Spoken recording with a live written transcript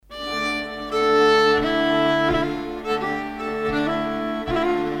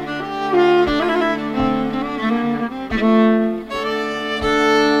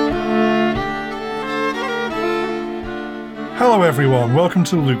everyone, welcome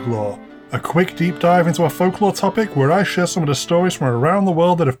to Luke Lore, a quick deep dive into a folklore topic where I share some of the stories from around the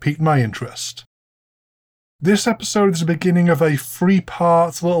world that have piqued my interest. This episode is the beginning of a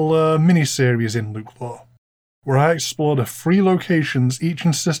 3-part little mini-series in Luke Lore, where I explore the 3 locations, each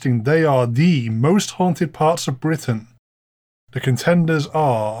insisting they are the most haunted parts of Britain. The contenders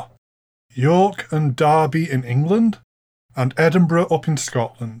are York and Derby in England, and Edinburgh up in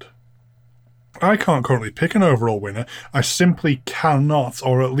Scotland. I can't currently pick an overall winner. I simply cannot,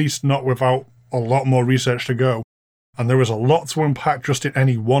 or at least not without a lot more research to go, and there is a lot to unpack just in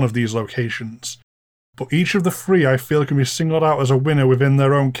any one of these locations. But each of the 3 I feel can be singled out as a winner within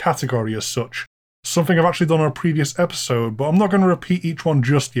their own category as such, something I've actually done on a previous episode, but I'm not going to repeat each one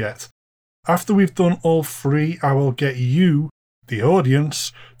just yet. After we've done all 3, I will get you, the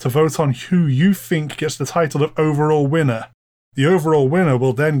audience, to vote on who you think gets the title of overall winner. The overall winner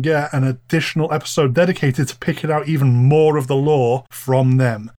will then get an additional episode dedicated to picking out even more of the lore from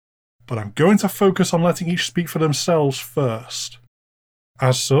them. But I'm going to focus on letting each speak for themselves first.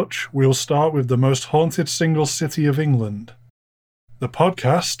 As such, we'll start with the most haunted single city of England. The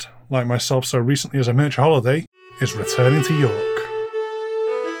podcast, like myself so recently as a miniature holiday, is returning to York.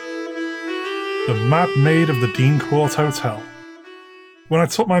 The Mad Maid of the Dean Court Hotel. When I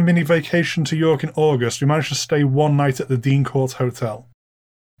took my mini vacation to York in August, we managed to stay one night at the Dean Court Hotel.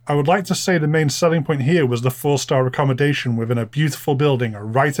 I would like to say the main selling point here was the 4-star accommodation within a beautiful building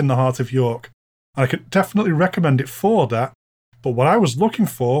right in the heart of York, and I could definitely recommend it for that, but what I was looking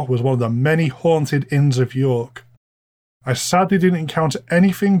for was one of the many haunted inns of York. I sadly didn't encounter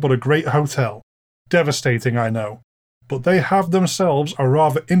anything but a great hotel. Devastating, I know, but they have themselves a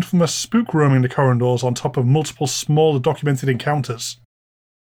rather infamous spook roaming the corridors on top of multiple smaller documented encounters.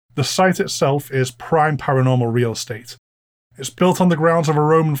 The site itself is prime paranormal real estate. It's built on the grounds of a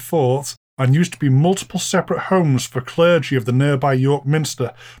Roman fort and used to be multiple separate homes for clergy of the nearby York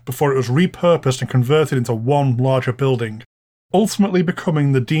Minster before it was repurposed and converted into one larger building, ultimately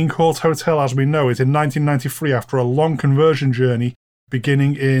becoming the Dean Court Hotel as we know it in 1993 after a long conversion journey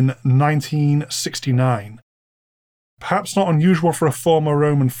beginning in 1969. Perhaps not unusual for a former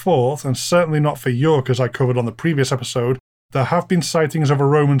Roman fort, and certainly not for York as I covered on the previous episode, there have been sightings of a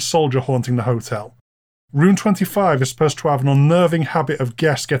Roman soldier haunting the hotel. Room 25 is supposed to have an unnerving habit of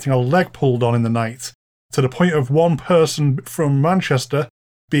guests getting a leg pulled on in the night, to the point of one person from Manchester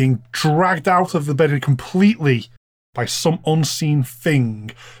being dragged out of the bed completely by some unseen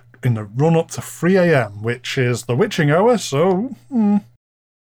thing in the run-up to 3 a.m, which is the witching hour, so...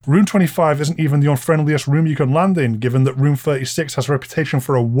 Room 25 isn't even the unfriendliest room you can land in, given that Room 36 has a reputation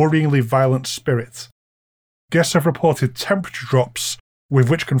for a worryingly violent spirit. Guests have reported temperature drops, with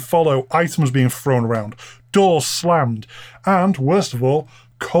which can follow items being thrown around, doors slammed, and, worst of all,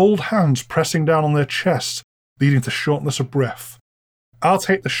 cold hands pressing down on their chests, leading to shortness of breath. I'll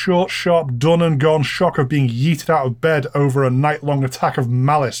take the short, sharp, done and gone shock of being yeeted out of bed over a night-long attack of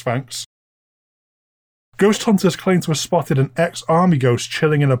malice, thanks. Ghost hunters claim to have spotted an ex-army ghost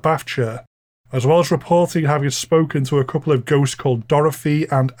chilling in a bath chair, as well as reporting having spoken to a couple of ghosts called Dorothy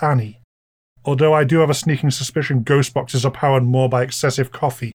and Annie. Although I do have a sneaking suspicion ghost boxes are powered more by excessive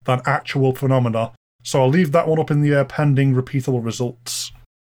coffee than actual phenomena, so I'll leave that one up in the air pending repeatable results.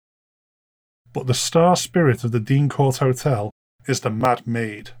 But the star spirit of the Dean Court Hotel is the Mad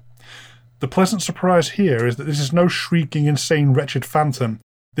Maid. The pleasant surprise here is that this is no shrieking, insane, wretched phantom.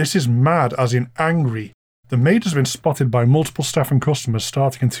 This is mad as in angry. The maid has been spotted by multiple staff and customers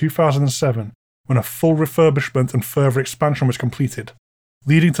starting in 2007, when a full refurbishment and further expansion was completed,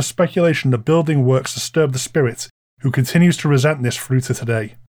 leading to speculation the building works disturb the spirit, who continues to resent this through to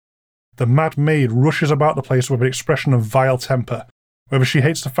today. The Mad Maid rushes about the place with an expression of vile temper, whether she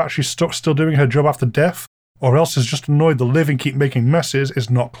hates the fact she's stuck still doing her job after death, or else is just annoyed the living keep making messes is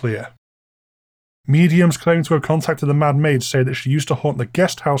not clear. Mediums claim to have contacted the Mad Maid say that she used to haunt the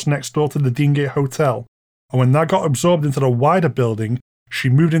guest house next door to the Deangate Hotel, and when that got absorbed into the wider building, she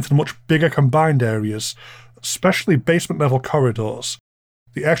moved into the much bigger combined areas, especially basement-level corridors.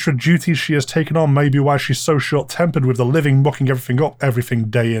 The extra duties she has taken on may be why she's so short-tempered with the living mucking everything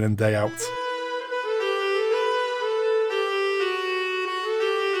day in and day out.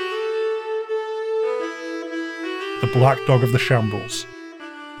 The Black Dog of the Shambles.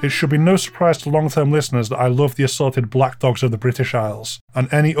 It should be no surprise to long-term listeners that I love the assorted black dogs of the British Isles,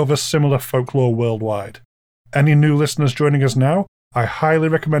 and any other similar folklore worldwide. Any new listeners joining us now, I highly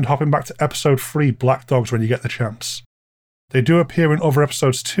recommend hopping back to episode 3 Black Dogs when you get the chance. They do appear in other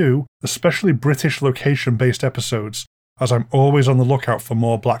episodes too, especially British location-based episodes, as I'm always on the lookout for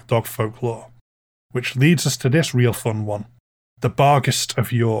more black dog folklore. Which leads us to this real fun one, the Barghest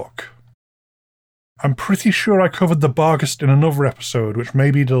of York. I'm pretty sure I covered the Barghest in another episode, which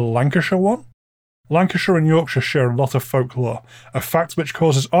may be the Lancashire one? Lancashire and Yorkshire share a lot of folklore, a fact which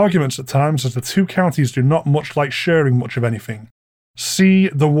causes arguments at times as the two counties do not much like sharing much of anything. See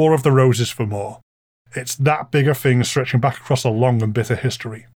the War of the Roses for more. It's that big a thing stretching back across a long and bitter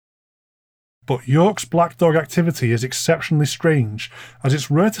history. But York's black dog activity is exceptionally strange, as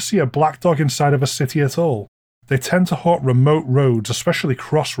it's rare to see a black dog inside of a city at all. They tend to haunt remote roads, especially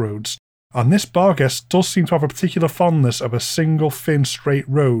crossroads, and this Barghest does seem to have a particular fondness of a single thin straight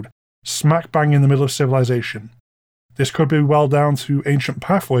road, smack bang in the middle of civilization. This could be well down to ancient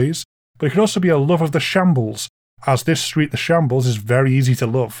pathways, but it could also be a love of the shambles, as this street, the Shambles, is very easy to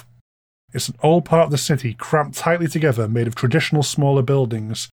love. It's an old part of the city, cramped tightly together, made of traditional smaller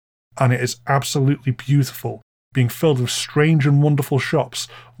buildings, and it is absolutely beautiful, being filled with strange and wonderful shops,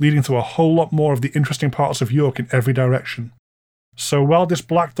 leading to a whole lot more of the interesting parts of York in every direction. So while this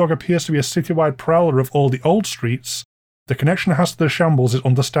black dog appears to be a citywide prowler of all the old streets, the connection it has to the Shambles is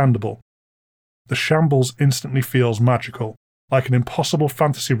understandable. The Shambles instantly feels magical, like an impossible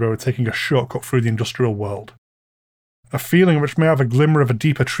fantasy road taking a shortcut through the industrial world. A feeling which may have a glimmer of a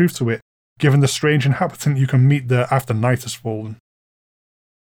deeper truth to it, given the strange inhabitant you can meet there after night has fallen.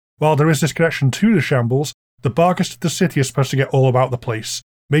 While there is this connection to the Shambles, the Barghest of the city is supposed to get all about the place,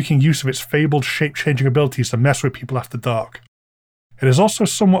 making use of its fabled shape-changing abilities to mess with people after dark. It has also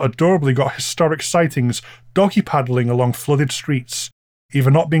somewhat adorably got historic sightings doggy paddling along flooded streets,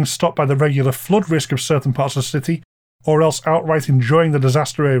 either not being stopped by the regular flood risk of certain parts of the city, or else outright enjoying the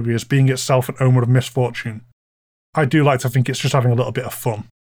disaster areas being itself an omen of misfortune. I do like to think it's just having a little bit of fun.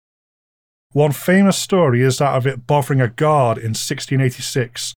 One famous story is that of it bothering a guard in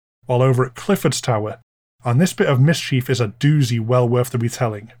 1686 while over at Clifford's Tower, and this bit of mischief is a doozy well worth the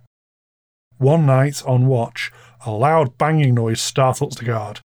retelling. One night, on watch, a loud banging noise startles the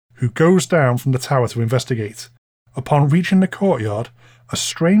guard, who goes down from the tower to investigate. Upon reaching the courtyard, a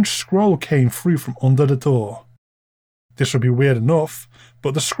strange scroll came through from under the door. This would be weird enough,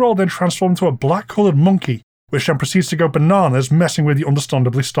 but the scroll then transformed into a black-coloured monkey, which then proceeds to go bananas, messing with the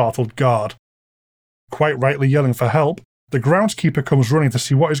understandably startled guard. Quite rightly yelling for help, the groundskeeper comes running to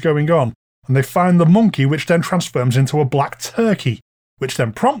see what is going on, and they find the monkey, which then transforms into a black turkey, which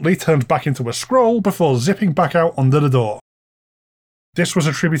then promptly turns back into a scroll before zipping back out under the door. This was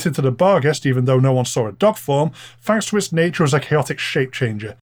attributed to the Barghest, even though no one saw a dog form, thanks to its nature as a chaotic shape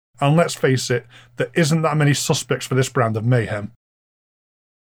changer. And let's face it, there isn't that many suspects for this brand of mayhem.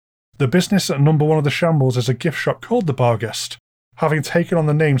 The business at number 1 of the Shambles is a gift shop called the Barghest, having taken on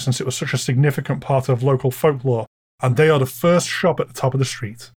the name since it was such a significant part of local folklore, and they are the first shop at the top of the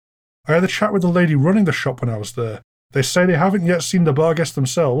street. I had a chat with the lady running the shop when I was there. They say they haven't yet seen the Barghest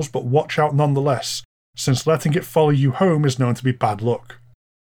themselves, but watch out nonetheless, since letting it follow you home is known to be bad luck.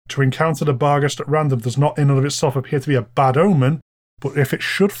 To encounter the Barghest at random does not in and of itself appear to be a bad omen, but if it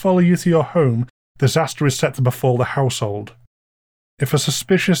should follow you to your home, disaster is set to befall the household. If a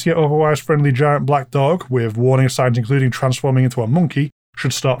suspicious yet otherwise friendly giant black dog, with warning signs including transforming into a monkey,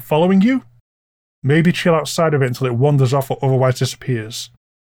 should start following you, maybe chill outside of it until it wanders off or otherwise disappears.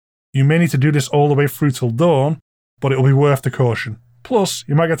 You may need to do this all the way through till dawn, but it will be worth the caution. Plus,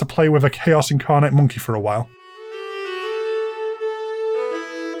 you might get to play with a chaos incarnate monkey for a while.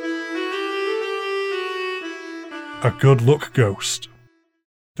 A good luck ghost.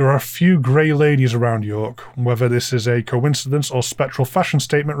 There are a few grey ladies around York. Whether this is a coincidence or spectral fashion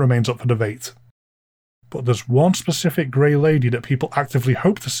statement remains up for debate. But there's one specific grey lady that people actively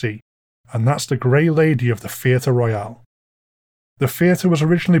hope to see, and that's the Grey Lady of the Theatre Royal. The theatre was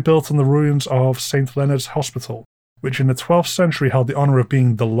originally built on the ruins of St. Leonard's Hospital, which in the 12th century held the honour of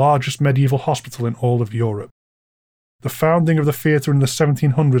being the largest medieval hospital in all of Europe. The founding of the theatre in the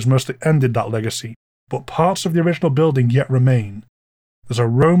 1700s mostly ended that legacy, but parts of the original building yet remain. There's a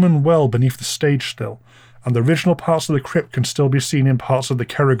Roman well beneath the stage still, and the original parts of the crypt can still be seen in parts of the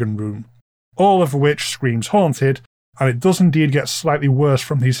Kerrigan Room, all of which screams haunted, and it does indeed get slightly worse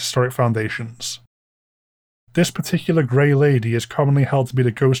from these historic foundations. This particular Grey Lady is commonly held to be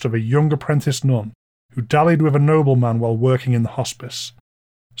the ghost of a young apprentice nun who dallied with a nobleman while working in the hospice,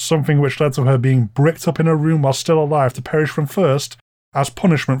 something which led to her being bricked up in her room while still alive to perish from thirst as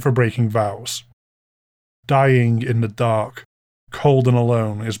punishment for breaking vows. Dying in the dark, cold and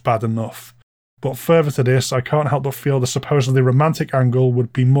alone, is bad enough, but further to this, I can't help but feel the supposedly romantic angle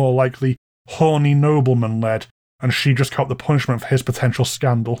would be more likely horny nobleman-led, and she just copped the punishment for his potential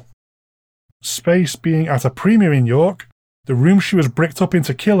scandal. Space being at a premium in York, the room she was bricked up in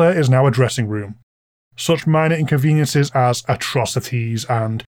to kill her is now a dressing room. Such minor inconveniences as atrocities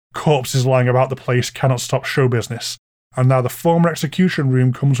and corpses lying about the place cannot stop show business, and now the former execution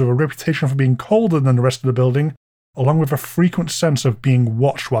room comes with a reputation for being colder than the rest of the building, along with a frequent sense of being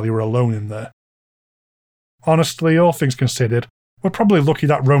watched while you were alone in there. Honestly, all things considered, we're probably lucky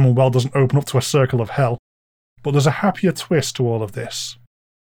that Roman Well doesn't open up to a circle of hell, but there's a happier twist to all of this.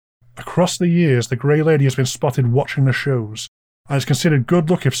 Across the years, the Grey Lady has been spotted watching the shows, and it's considered good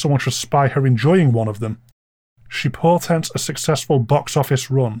luck if someone should spy her enjoying one of them. She portends a successful box office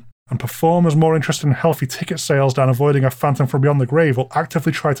run, and performers more interested in healthy ticket sales than avoiding a phantom from beyond the grave will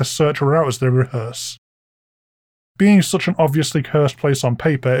actively try to search her out as they rehearse. Being such an obviously cursed place on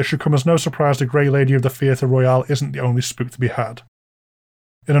paper, it should come as no surprise the Grey Lady of the Theatre Royal isn't the only spook to be had.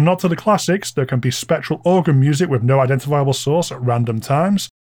 In a nod to the classics, there can be spectral organ music with no identifiable source at random times.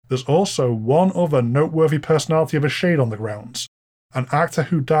 There's also one other noteworthy personality of a shade on the grounds, an actor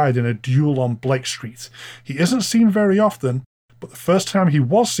who died in a duel on Blake Street. He isn't seen very often, but the first time he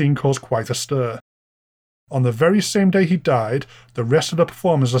was seen caused quite a stir. On the very same day he died, the rest of the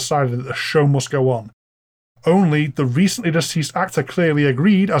performers decided that the show must go on. Only the recently deceased actor clearly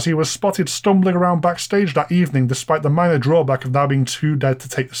agreed, as he was spotted stumbling around backstage that evening despite the minor drawback of now being too dead to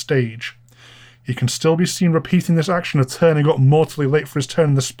take the stage. He can still be seen repeating this action of turning up mortally late for his turn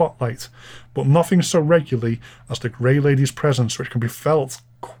in the spotlight, but nothing so regularly as the Grey Lady's presence, which can be felt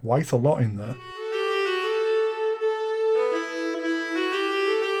quite a lot in there.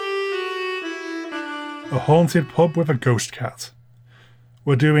 A haunted pub with a ghost cat.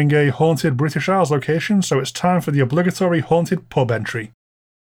 We're doing a haunted British Isles location, so it's time for the obligatory haunted pub entry.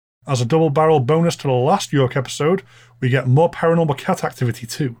 As a double-barrel bonus to the last York episode, we get more paranormal cat activity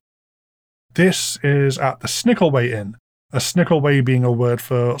too. This is at the Snickleway Inn, a Snickleway being a word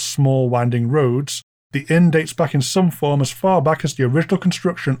for small winding roads. The inn dates back in some form as far back as the original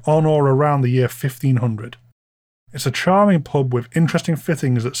construction on or around the year 1500. It's a charming pub with interesting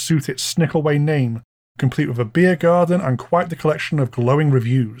fittings that suit its Snickleway name, complete with a beer garden and quite the collection of glowing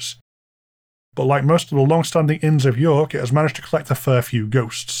reviews. But like most of the long-standing inns of York, it has managed to collect a fair few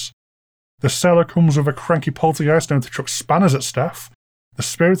ghosts. The cellar comes with a cranky poltergeist known to chuck spanners at staff, the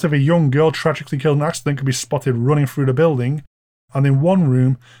spirit of a young girl tragically killed in an accident can be spotted running through the building, and in one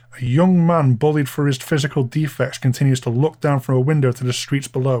room, a young man bullied for his physical defects continues to look down from a window to the streets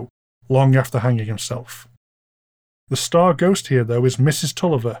below, long after hanging himself. The star ghost here, though, is Mrs.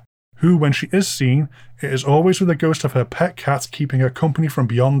 Tulliver, who, when she is seen, it is always with the ghost of her pet cat keeping her company from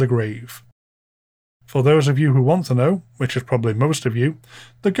beyond the grave. For those of you who want to know, which is probably most of you,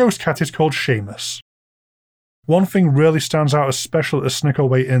 the ghost cat is called Seamus. One thing really stands out as special at the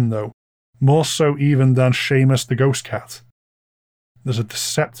Snickleway Inn, though, more so even than Seamus the ghost cat. There's a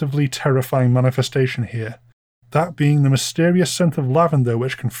deceptively terrifying manifestation here, that being the mysterious scent of lavender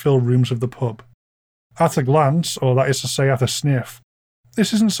which can fill rooms of the pub. At a glance, or that is to say at a sniff,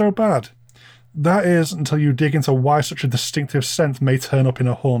 this isn't so bad. That is, until you dig into why such a distinctive scent may turn up in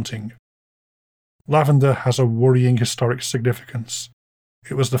a haunting. Lavender has a worrying historic significance.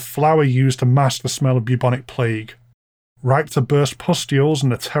 It was the flower used to mask the smell of bubonic plague. Ripe to burst pustules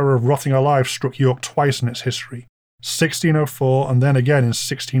and the terror of rotting alive struck York twice in its history, 1604 and then again in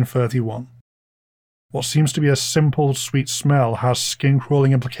 1631. What seems to be a simple, sweet smell has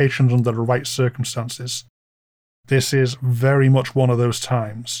skin-crawling implications under the right circumstances. This is very much one of those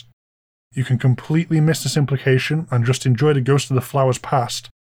times. You can completely miss this implication and just enjoy the ghost of the flowers past,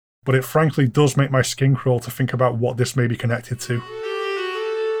 but it frankly does make my skin crawl to think about what this may be connected to.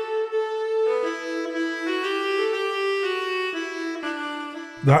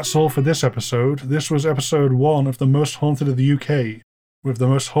 That's all for this episode. This was episode 1 of The Most Haunted of the UK, with the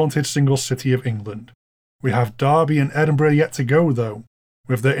most haunted single city of England. We have Derby and Edinburgh yet to go, though,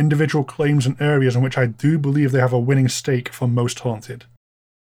 with their individual claims and areas in which I do believe they have a winning stake for most haunted.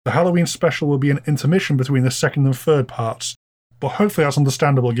 The Halloween special will be an intermission between the second and third parts, but hopefully that's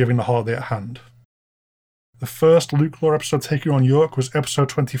understandable given the holiday at hand. The first Luke Lore episode taking on York was episode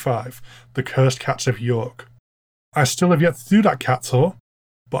 25, The Cursed Cats of York. I still have yet to do that cat tour,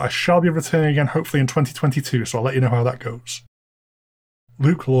 but I shall be returning again hopefully in 2022, so I'll let you know how that goes.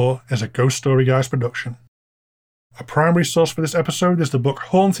 Luke Lore is a Ghost Story Guys production. A primary source for this episode is the book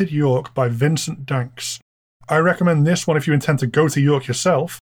Haunted York by Vincent Danks. I recommend this one if you intend to go to York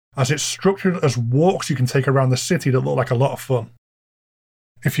yourself, as it's structured as walks you can take around the city that look like a lot of fun.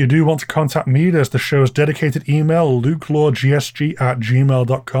 If you do want to contact me, there's the show's dedicated email,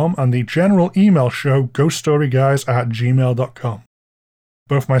 lukeloregsg@gmail.com, and the general email show, ghoststoryguys@gmail.com.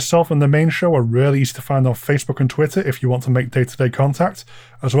 Both myself and the main show are really easy to find on Facebook and Twitter if you want to make day-to-day contact,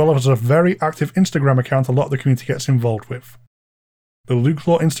 as well as a very active Instagram account a lot of the community gets involved with. The Luke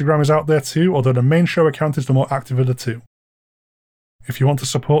Lore Instagram is out there too, although the main show account is the more active of the two. If you want to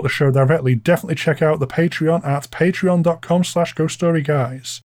support the show directly, definitely check out the Patreon at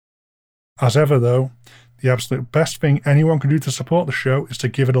patreon.com/ghoststoryguys. As ever though, the absolute best thing anyone can do to support the show is to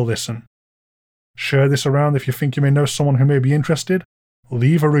give it a listen. Share this around if you think you may know someone who may be interested,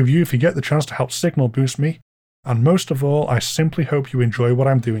 leave a review if you get the chance to help signal boost me, and most of all, I simply hope you enjoy what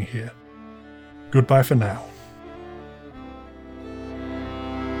I'm doing here. Goodbye for now.